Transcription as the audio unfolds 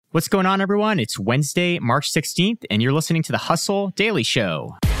What's going on, everyone? It's Wednesday, March 16th, and you're listening to the Hustle Daily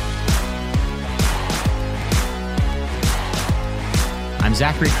Show. I'm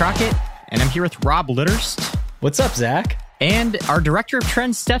Zachary Crockett, and I'm here with Rob Litterst. What's up, Zach? And our Director of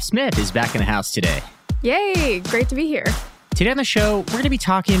Trends, Steph Smith, is back in the house today. Yay! Great to be here. Today on the show, we're going to be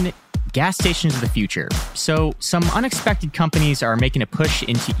talking gas stations of the future. So, some unexpected companies are making a push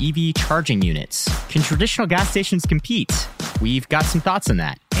into EV charging units. Can traditional gas stations compete? We've got some thoughts on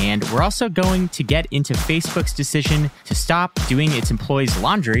that. And we're also going to get into Facebook's decision to stop doing its employees'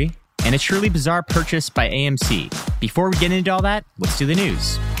 laundry and a truly bizarre purchase by AMC. Before we get into all that, let's do the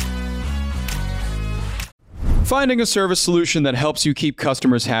news. Finding a service solution that helps you keep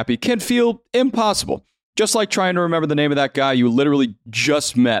customers happy can feel impossible, just like trying to remember the name of that guy you literally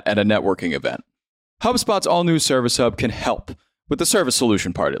just met at a networking event. HubSpot's all-new Service Hub can help, with the service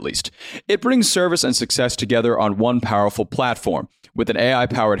solution part at least. It brings service and success together on one powerful platform, with an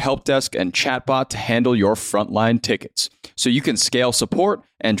AI-powered help desk and chatbot to handle your frontline tickets, so you can scale support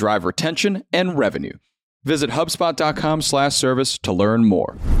and drive retention and revenue. Visit HubSpot.com/service to learn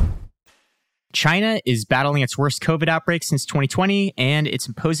more. China is battling its worst COVID outbreak since 2020, and it's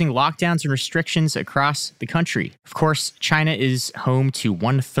imposing lockdowns and restrictions across the country. Of course, China is home to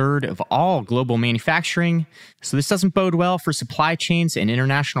 1/3 of all global manufacturing, so this doesn't bode well for supply chains and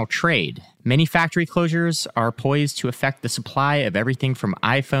international trade. Many factory closures are poised to affect the supply of everything from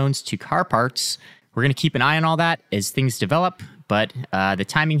iPhones to car parts. We're going to keep an eye on all that as things develop, but the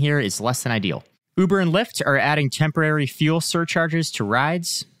timing here is less than ideal. Uber and Lyft are adding temporary fuel surcharges to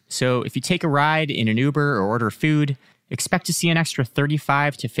rides. So if you take a ride in an Uber or order food, expect to see an extra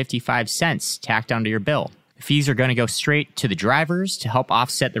 35 to 55 cents tacked onto your bill. The fees are going to go straight to the drivers to help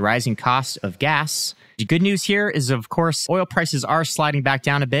offset the rising cost of gas. The good news here is, of course, oil prices are sliding back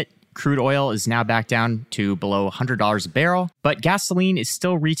down a bit. Crude oil is now back down to below $100 a barrel, but gasoline is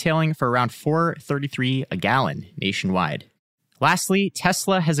still retailing for around $4.33 a gallon nationwide. Lastly,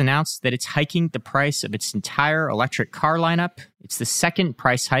 Tesla has announced that it's hiking the price of its entire electric car lineup. It's the second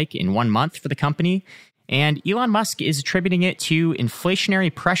price hike in 1 month for the company, and Elon Musk is attributing it to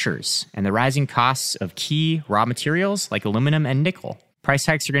inflationary pressures and the rising costs of key raw materials like aluminum and nickel. Price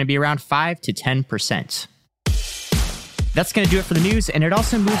hikes are going to be around 5 to 10%. That's going to do it for the news, and it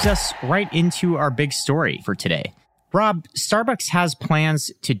also moves us right into our big story for today. Rob, Starbucks has plans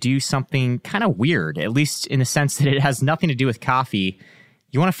to do something kind of weird, at least in the sense that it has nothing to do with coffee.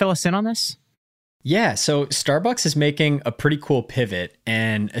 You want to fill us in on this? Yeah, so Starbucks is making a pretty cool pivot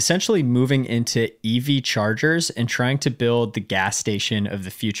and essentially moving into EV chargers and trying to build the gas station of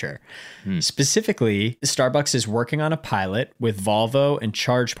the future. Specifically, Starbucks is working on a pilot with Volvo and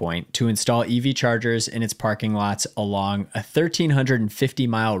ChargePoint to install EV chargers in its parking lots along a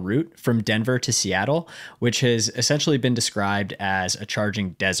 1,350-mile route from Denver to Seattle, which has essentially been described as a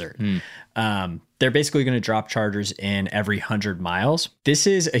charging desert. They're basically going to drop chargers in every 100 miles. This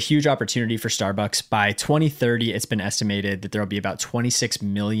is a huge opportunity for Starbucks. By 2030, it's been estimated that there will be about 26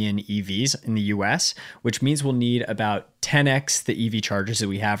 million EVs in the US, which means we'll need about 10x the EV chargers that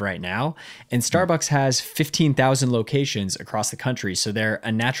we have right now. And Starbucks has 15,000 locations across the country, so they're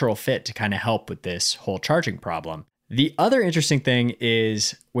a natural fit to kind of help with this whole charging problem. The other interesting thing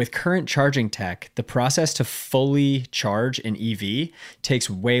is with current charging tech, the process to fully charge an EV takes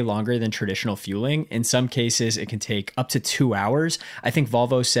way longer than traditional fueling. In some cases, it can take up to 2 hours. I think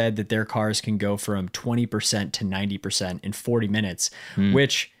Volvo said that their cars can go from 20% to 90% in 40 minutes,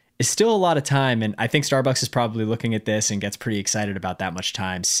 which is still a lot of time. And I think Starbucks is probably looking at this and gets pretty excited about that much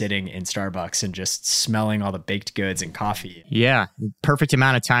time sitting in Starbucks and just smelling all the baked goods and coffee. Yeah, perfect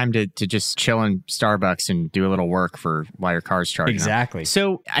amount of time to just chill in Starbucks and do a little work for while your car's charging. Exactly. Up.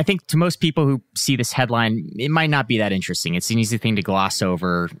 So I think to most people who see this headline, it might not be that interesting. It's an easy thing to gloss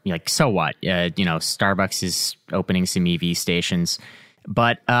over. Like, so what? Starbucks is opening some EV stations.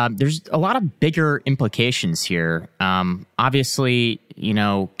 But there's a lot of bigger implications here. Obviously,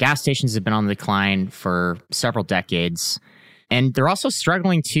 gas stations have been on the decline for several decades, and they're also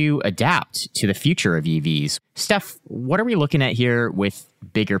struggling to adapt to the future of EVs. Steph, what are we looking at here with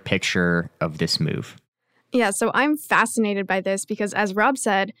bigger picture of this move? Yeah, so I'm fascinated by this because, as Rob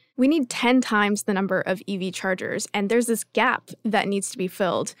said, we need 10 times the number of EV chargers, and there's this gap that needs to be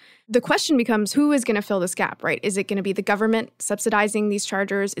filled. The question becomes, who is going to fill this gap, right? Is it going to be the government subsidizing these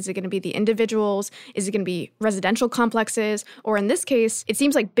chargers? Is it going to be the individuals? Is it going to be residential complexes? Or in this case, it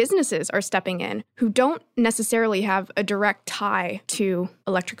seems like businesses are stepping in who don't necessarily have a direct tie to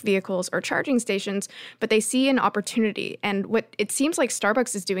electric vehicles or charging stations, but they see an opportunity. And what it seems like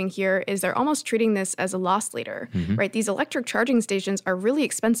Starbucks is doing here is they're almost treating this as a loss leader, right? These electric charging stations are really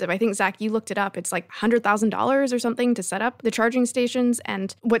expensive. I think, Zach, you looked it up. It's like $100,000 or something to set up the charging stations.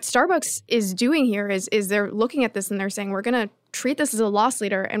 And what Starbucks is doing here is they're looking at this and they're saying, we're going to treat this as a loss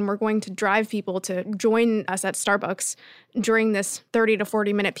leader, and we're going to drive people to join us at Starbucks during this 30 to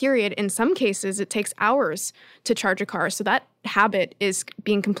 40 minute period. In some cases, it takes hours to charge a car. So that habit is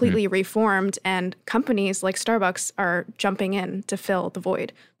being completely reformed, and companies like Starbucks are jumping in to fill the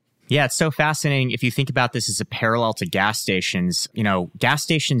void. Yeah, it's so fascinating. If you think about this as a parallel to gas stations, gas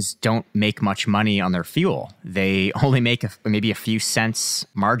stations don't make much money on their fuel. They only make maybe a few cents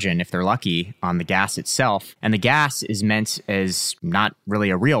margin, if they're lucky, on the gas itself. And the gas is meant as not really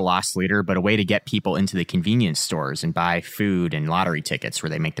a real loss leader, but a way to get people into the convenience stores and buy food and lottery tickets where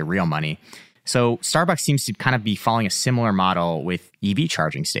they make the real money. So Starbucks seems to kind of be following a similar model with EV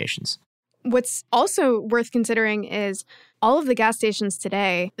charging stations. What's also worth considering is all of the gas stations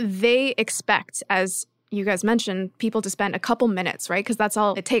today, they expect, as you guys mentioned, people to spend a couple minutes, right? Because that's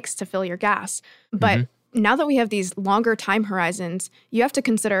all it takes to fill your gas. But now that we have these longer time horizons, you have to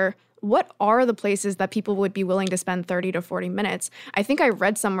consider, what are the places that people would be willing to spend 30 to 40 minutes? I think I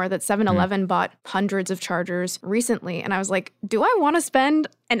read somewhere that 7-Eleven bought hundreds of chargers recently. And I was like, do I want to spend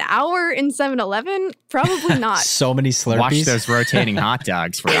an hour in 7-Eleven? Probably not. So many Slurpees. Watch those rotating hot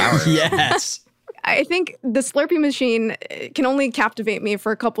dogs for hours. Yes. I think the Slurpee machine can only captivate me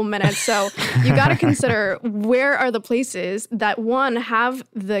for a couple minutes. So you got to consider, where are the places that, one, have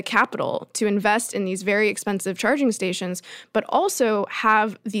the capital to invest in these very expensive charging stations, but also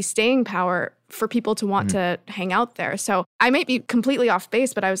have the staying power for people to want to hang out there. So I might be completely off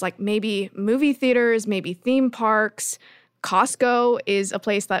base, but I was like, maybe movie theaters, maybe theme parks. Costco is a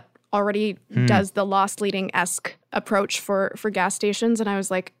place that already does the loss leading-esque approach for gas stations. And I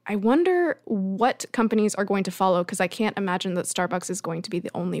was like, I wonder what companies are going to follow, because I can't imagine that Starbucks is going to be the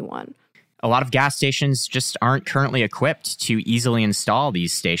only one. A lot of gas stations just aren't currently equipped to easily install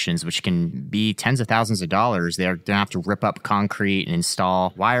these stations, which can be tens of thousands of dollars. They're going to have to rip up concrete and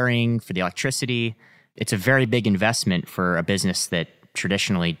install wiring for the electricity. It's a very big investment for a business that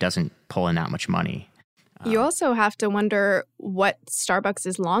traditionally doesn't pull in that much money. You also have to wonder what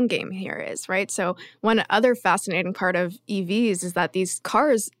Starbucks' long game here is, right? So one other fascinating part of EVs is that these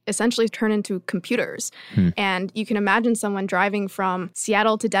cars essentially turn into computers. And you can imagine someone driving from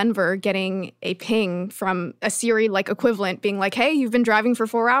Seattle to Denver getting a ping from a Siri-like equivalent being like, hey, you've been driving for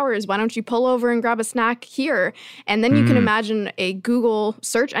 4 hours. Why don't you pull over and grab a snack here? And then you can imagine a Google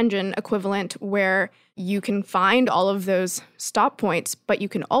search engine equivalent where you can find all of those stop points, but you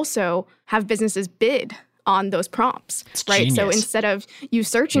can also have businesses bid on those prompts, right? Genius. So instead of you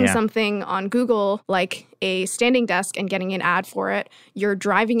searching something on Google, like a standing desk, and getting an ad for it, you're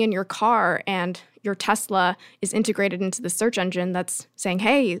driving in your car and your Tesla is integrated into the search engine that's saying,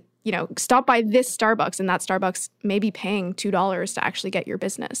 hey, stop by this Starbucks, and that Starbucks may be paying $2 to actually get your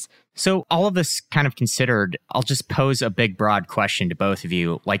business. So all of this kind of considered, I'll just pose a big, broad question to both of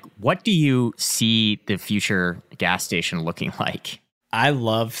you. Like, what do you see the future gas station looking like? I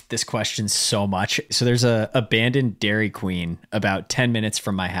love this question so much. So there's a abandoned Dairy Queen about 10 minutes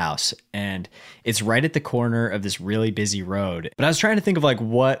from my house, and it's right at the corner of this really busy road. But I was trying to think of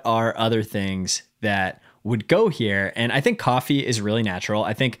what are other things that would go here. And I think coffee is really natural.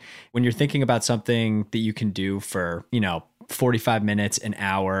 I think when you're thinking about something that you can do for, 45 minutes, an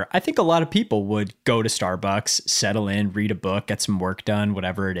hour, I think a lot of people would go to Starbucks, settle in, read a book, get some work done,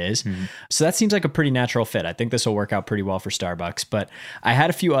 whatever it is. So that seems like a pretty natural fit. I think this will work out pretty well for Starbucks, but I had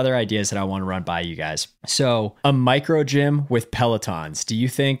a few other ideas that I want to run by you guys. So a micro gym with Pelotons. Do you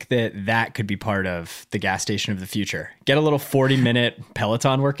think that could be part of the gas station of the future? Get a little 40-minute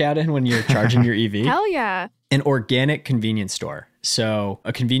Peloton workout in when you're charging your EV? Hell yeah. An organic convenience store. So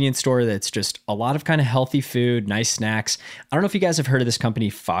a convenience store that's just a lot of kind of healthy food, nice snacks. I don't know if you guys have heard of this company,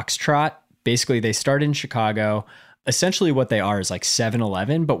 Foxtrot. Basically, they started in Chicago. Essentially what they are is like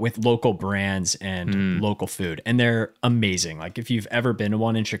 7-Eleven, but with local brands and local food. And they're amazing. Like, if you've ever been to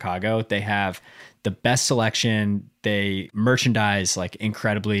one in Chicago, they have the best selection. They merchandise like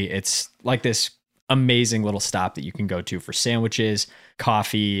incredibly. It's like this amazing little stop that you can go to for sandwiches,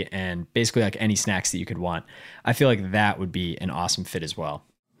 coffee, and basically like any snacks that you could want. I feel like that would be an awesome fit as well.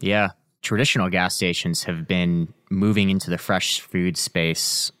 Yeah. Traditional gas stations have been moving into the fresh food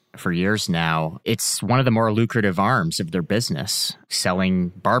space for years now. It's one of the more lucrative arms of their business,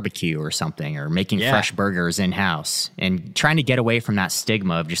 selling barbecue or something, or making fresh burgers in-house, and trying to get away from that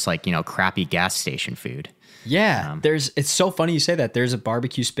stigma of just crappy gas station food. Yeah, it's so funny you say that. There's a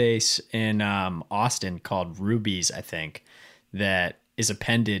barbecue space in Austin called Ruby's, I think, that is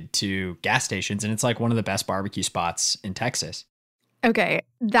appended to gas stations, and it's like one of the best barbecue spots in Texas. Okay,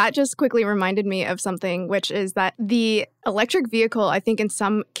 that just quickly reminded me of something, which is that the electric vehicle, I think in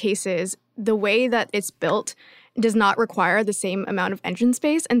some cases, the way that it's built does not require the same amount of engine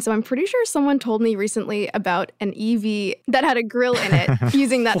space. And so I'm pretty sure someone told me recently about an EV that had a grill in it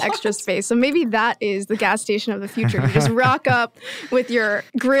using that extra space. So maybe that is the gas station of the future. You just rock up with your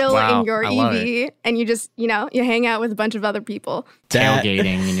grill in your EV and you just, you hang out with a bunch of other people.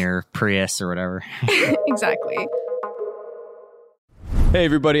 Tailgating in your Prius or whatever. Exactly. Hey,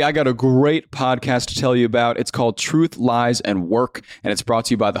 everybody, I got a great podcast to tell you about. It's called Truth, Lies, and Work, and it's brought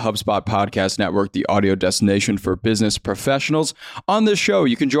to you by the HubSpot Podcast Network, the audio destination for business professionals. On this show,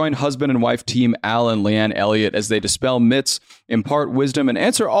 you can join husband and wife team Al and Leanne Elliott as they dispel myths, impart wisdom, and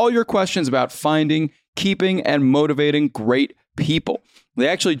answer all your questions about finding, keeping, and motivating great people. They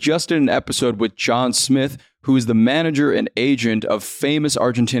actually just did an episode with John Smith, who is the manager and agent of famous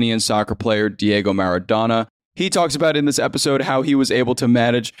Argentinian soccer player Diego Maradona. He talks about in this episode how he was able to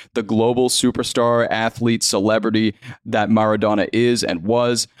manage the global superstar, athlete, celebrity that Maradona is and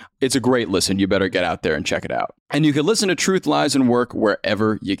was. It's a great listen. You better get out there and check it out. And you can listen to Truth, Lies, and Work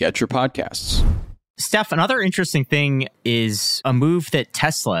wherever you get your podcasts. Steph, another interesting thing is a move that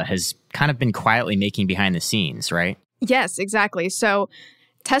Tesla has kind of been quietly making behind the scenes, right? Yes, exactly. So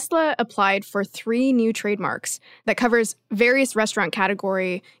Tesla applied for 3 new trademarks that covers various restaurant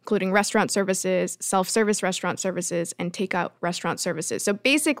category, including restaurant services, self-service restaurant services, and takeout restaurant services. So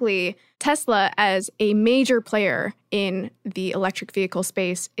basically, Tesla, as a major player in the electric vehicle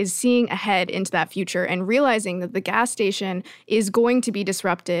space, is seeing ahead into that future and realizing that the gas station is going to be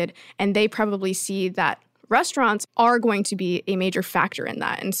disrupted, and they probably see that restaurants are going to be a major factor in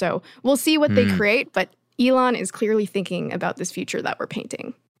that. And so we'll see what they create, but Elon is clearly thinking about this future that we're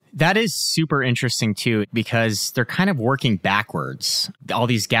painting. That is super interesting, too, because they're kind of working backwards. All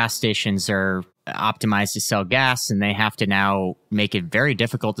these gas stations are optimized to sell gas, and they have to now make a very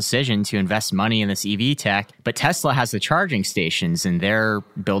difficult decision to invest money in this EV tech. But Tesla has the charging stations, and they're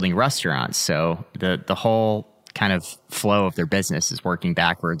building restaurants. So the whole kind of flow of their business is working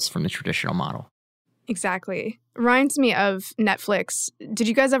backwards from the traditional model. Exactly. Reminds me of Netflix. Did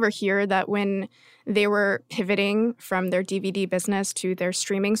you guys ever hear that when they were pivoting from their DVD business to their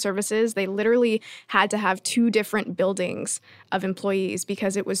streaming services, they literally had to have 2 different buildings of employees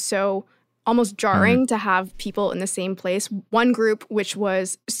because it was so almost jarring to have people in the same place. One group which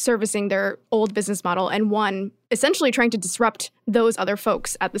was servicing their old business model and one essentially trying to disrupt those other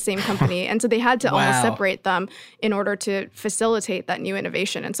folks at the same company. And so they had to almost separate them in order to facilitate that new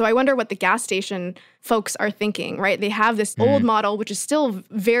innovation. And so I wonder what the gas station folks are thinking, right? They have this old model, which is still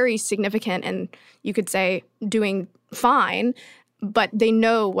very significant and you could say doing fine, but they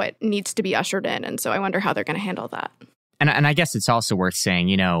know what needs to be ushered in. And so I wonder how they're going to handle that. And I guess it's also worth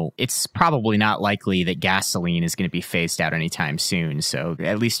saying, it's probably not likely that gasoline is going to be phased out anytime soon. So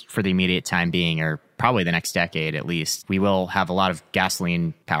at least for the immediate time being, or probably the next decade at least, we will have a lot of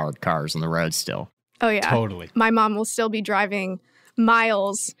gasoline-powered cars on the road still. Oh, yeah. Totally. My mom will still be driving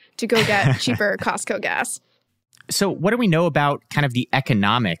miles to go get cheaper Costco gas. So what do we know about kind of the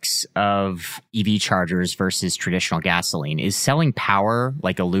economics of EV chargers versus traditional gasoline? Is selling power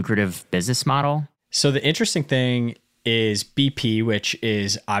like a lucrative business model? So the interesting thing is BP, which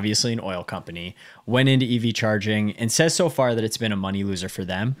is obviously an oil company, went into EV charging and says so far that it's been a money loser for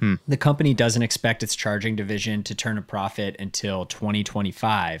them. The company doesn't expect its charging division to turn a profit until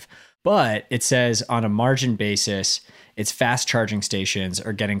 2025. But it says on a margin basis, its fast charging stations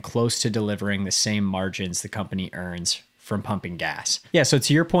are getting close to delivering the same margins the company earns from pumping gas. Yeah, so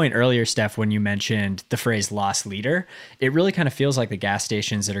to your point earlier, Steph, when you mentioned the phrase loss leader, it really kind of feels like the gas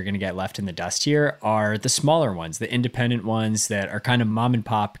stations that are going to get left in the dust here are the smaller ones, the independent ones that are kind of mom and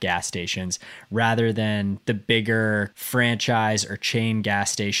pop gas stations, rather than the bigger franchise or chain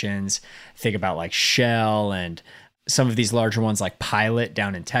gas stations. Think about like Shell and some of these larger ones like Pilot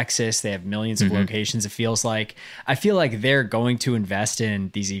down in Texas. They have millions of locations, it feels like. I feel like they're going to invest in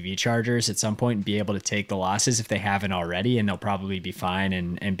these EV chargers at some point and be able to take the losses if they haven't already, and they'll probably be fine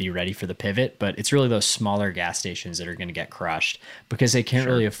and be ready for the pivot. But it's really those smaller gas stations that are going to get crushed because they can't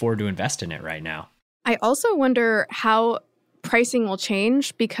really afford to invest in it right now. I also wonder how pricing will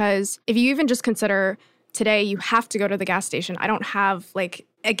change, because if you even just consider today, you have to go to the gas station. I don't have like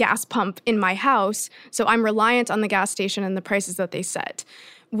a gas pump in my house, so I'm reliant on the gas station and the prices that they set.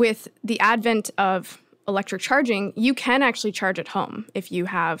 With the advent of electric charging, you can actually charge at home if you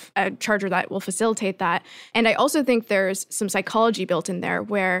have a charger that will facilitate that. And I also think there's some psychology built in there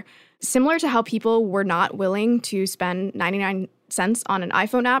where, similar to how people were not willing to spend 99 cents on an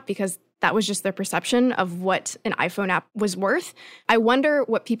iPhone app because that was just their perception of what an iPhone app was worth, I wonder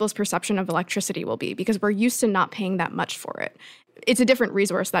what people's perception of electricity will be, because we're used to not paying that much for it. it's a different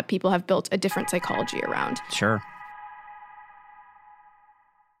resource that people have built a different psychology around. Sure.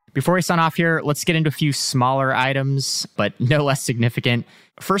 Before we sign off here, let's get into a few smaller items, but no less significant.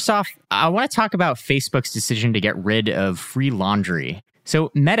 First off, I want to talk about Facebook's decision to get rid of free laundry.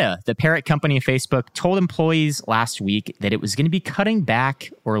 So Meta, the parent company of Facebook, told employees last week that it was going to be cutting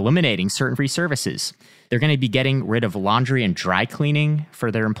back or eliminating certain free services. They're going to be getting rid of laundry and dry cleaning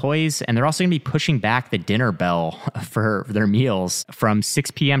for their employees, and they're also going to be pushing back the dinner bell for their meals from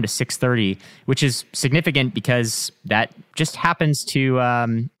 6 p.m. to 6:30, which is significant because that just happens to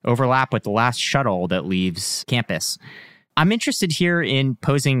overlap with the last shuttle that leaves campus. I'm interested here in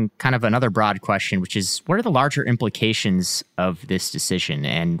posing kind of another broad question, which is, what are the larger implications of this decision,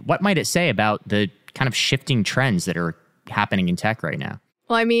 and what might it say about the kind of shifting trends that are happening in tech right now?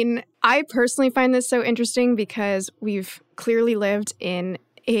 Well, I mean, I personally find this so interesting because we've clearly lived in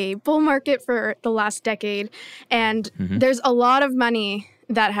a bull market for the last decade, and there's a lot of money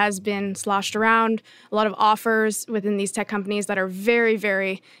that has been sloshed around, a lot of offers within these tech companies that are very,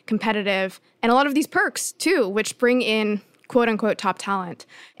 very competitive, and a lot of these perks too, which bring in quote unquote top talent.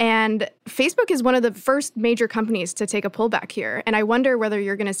 And Facebook is one of the first major companies to take a pullback here. And I wonder whether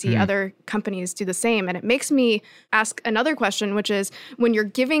you're going to see other companies do the same. And it makes me ask another question, which is, when you're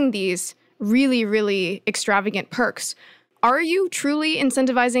giving these really, really extravagant perks, are you truly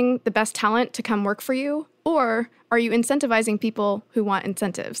incentivizing the best talent to come work for you? Or are you incentivizing people who want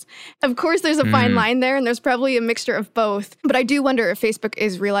incentives? Of course, there's a fine line there, and there's probably a mixture of both. But I do wonder if Facebook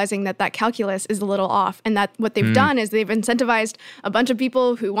is realizing that that calculus is a little off, and that what they've done is they've incentivized a bunch of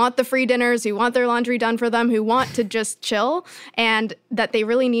people who want the free dinners, who want their laundry done for them, who want to just chill, and that they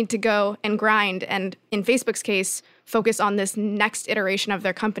really need to go and grind. And in Facebook's case, focus on this next iteration of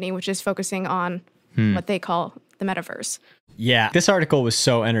their company, which is focusing on what they call the metaverse. Yeah, this article was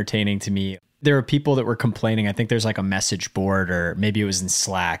so entertaining to me. There were people that were complaining. I think there's like a message board, or maybe it was in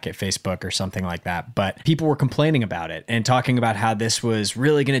Slack at Facebook or something like that. But people were complaining about it and talking about how this was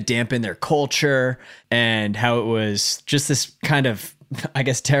really going to dampen their culture and how it was just this kind of, I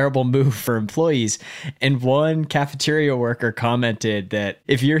guess, terrible move for employees. And one cafeteria worker commented that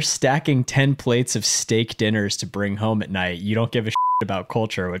if you're stacking 10 plates of steak dinners to bring home at night, you don't give a shit about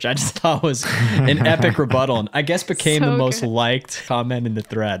culture, which I just thought was an epic rebuttal. And I guess became the most liked comment in the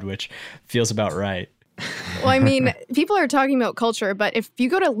thread, which feels about right. Well, I mean, people are talking about culture, but if you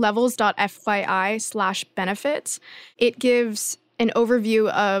go to levels.fyi/benefits, it gives an overview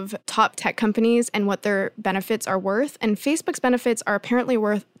of top tech companies and what their benefits are worth. And Facebook's benefits are apparently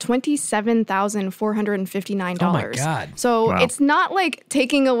worth $27,459. Oh my God. So It's not like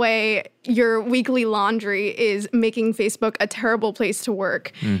taking away your weekly laundry is making Facebook a terrible place to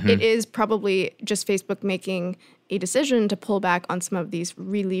work. It is probably just Facebook making a decision to pull back on some of these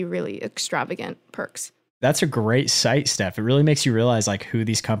really, really extravagant perks. That's a great site, Steph. It really makes you realize like who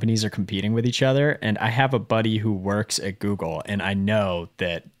these companies are competing with each other. And I have a buddy who works at Google, and I know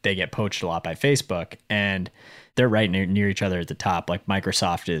that they get poached a lot by Facebook, and they're right near each other at the top. Like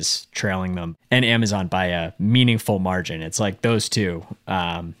Microsoft is trailing them, and Amazon by a meaningful margin. It's like those two,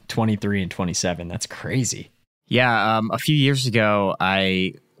 23 and 27. That's crazy. Yeah. A few years ago,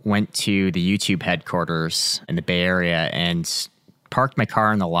 I went to the YouTube headquarters in the Bay Area and parked my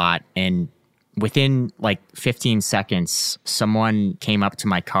car in the lot, and within like 15 seconds, someone came up to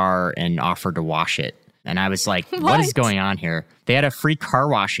my car and offered to wash it. And I was like, what is going on here? They had a free car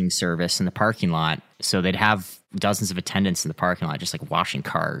washing service in the parking lot. So they'd have dozens of attendants in the parking lot, just like washing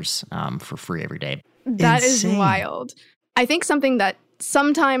cars for free every day. That is wild. I think something that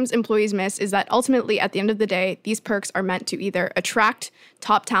sometimes employees miss is that ultimately, at the end of the day, these perks are meant to either attract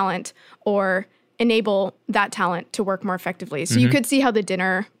top talent or enable that talent to work more effectively. So you could see how the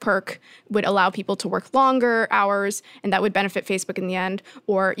dinner perk would allow people to work longer hours, and that would benefit Facebook in the end.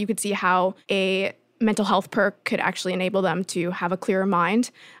 Or you could see how a mental health perk could actually enable them to have a clearer mind.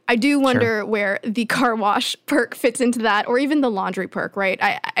 I do wonder where the car wash perk fits into that, or even the laundry perk, right?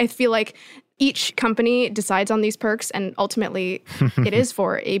 I feel like each company decides on these perks, and ultimately it is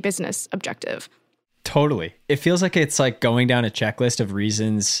for a business objective. Totally. It feels like it's like going down a checklist of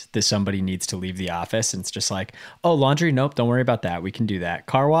reasons that somebody needs to leave the office. And it's just like, oh, laundry? Nope, don't worry about that. We can do that.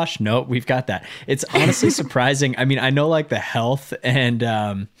 Car wash? Nope, we've got that. It's honestly surprising. I mean, I know like the health and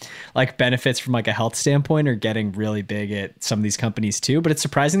like benefits from like a health standpoint are getting really big at some of these companies too. But it's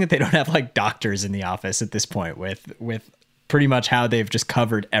surprising that they don't have like doctors in the office at this point with pretty much how they've just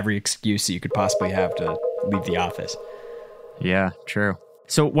covered every excuse that you could possibly have to leave the office. Yeah, true.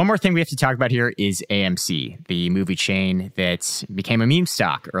 So one more thing we have to talk about here is AMC, the movie chain that became a meme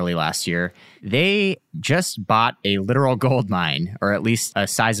stock early last year. They just bought a literal gold mine, or at least a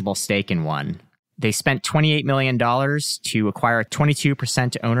sizable stake in one. They spent $28 million to acquire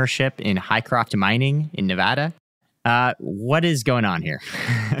 22% ownership in Hycroft Mining in Nevada. What is going on here?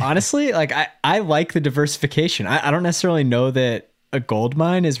 Honestly, like I like the diversification. I don't necessarily know that a gold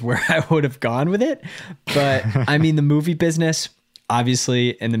mine is where I would have gone with it. But I mean, the movie business, obviously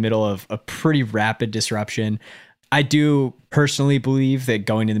in the middle of a pretty rapid disruption. I do personally believe that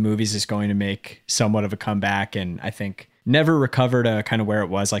going to the movies is going to make somewhat of a comeback. And I think never recover to kind of where it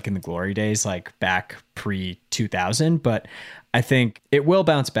was like in the glory days, like back pre-2000. But I think it will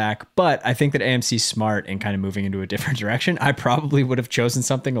bounce back. But I think that AMC's smart in kind of moving into a different direction. I probably would have chosen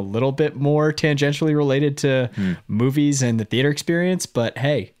something a little bit more tangentially related to movies and the theater experience. But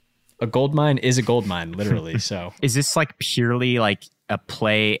hey, a gold mine is a gold mine, literally. So is this like purely like a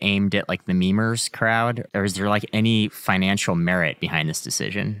play aimed at like the memers crowd? Or is there like any financial merit behind this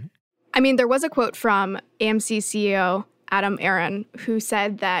decision? I mean, there was a quote from AMC CEO Adam Aron, who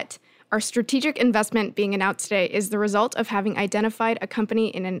said that our strategic investment being announced today is the result of having identified a company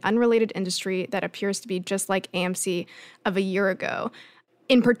in an unrelated industry that appears to be just like AMC of a year ago.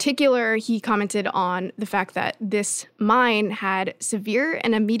 In particular, he commented on the fact that this mine had severe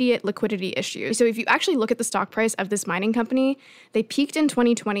and immediate liquidity issues. So if you actually look at the stock price of this mining company, they peaked in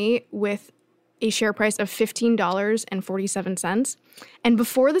 2020 with a share price of $15.47. And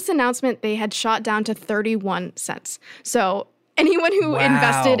before this announcement, they had shot down to 31 cents. So anyone who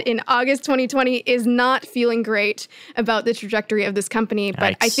invested in August 2020 is not feeling great about the trajectory of this company.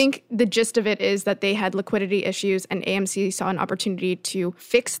 But I think the gist of it is that they had liquidity issues and AMC saw an opportunity to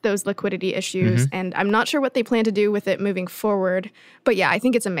fix those liquidity issues. And I'm not sure what they plan to do with it moving forward. But yeah, I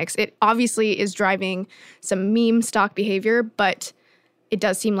think it's a mix. It obviously is driving some meme stock behavior, but it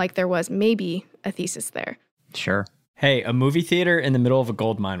does seem like there was maybe a thesis there. Sure. Hey, a movie theater in the middle of a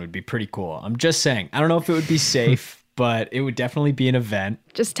gold mine would be pretty cool. I'm just saying. I don't know if it would be safe, but it would definitely be an event.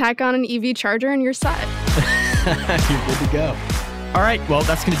 Just tack on an EV charger and you're set. You're good to go. All right. Well,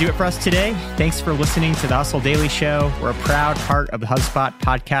 that's going to do it for us today. Thanks for listening to the Hustle Daily Show. We're a proud part of the HubSpot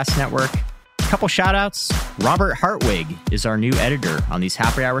Podcast Network. A couple shout outs. Robert Hartwig is our new editor on these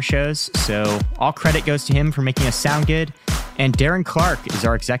happy hour shows, so all credit goes to him for making us sound good. And Darren Clark is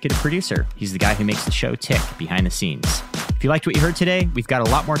our executive producer. He's the guy who makes the show tick behind the scenes. If you liked what you heard today, we've got a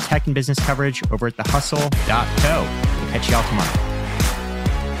lot more tech and business coverage over at thehustle.co. We'll catch you all tomorrow.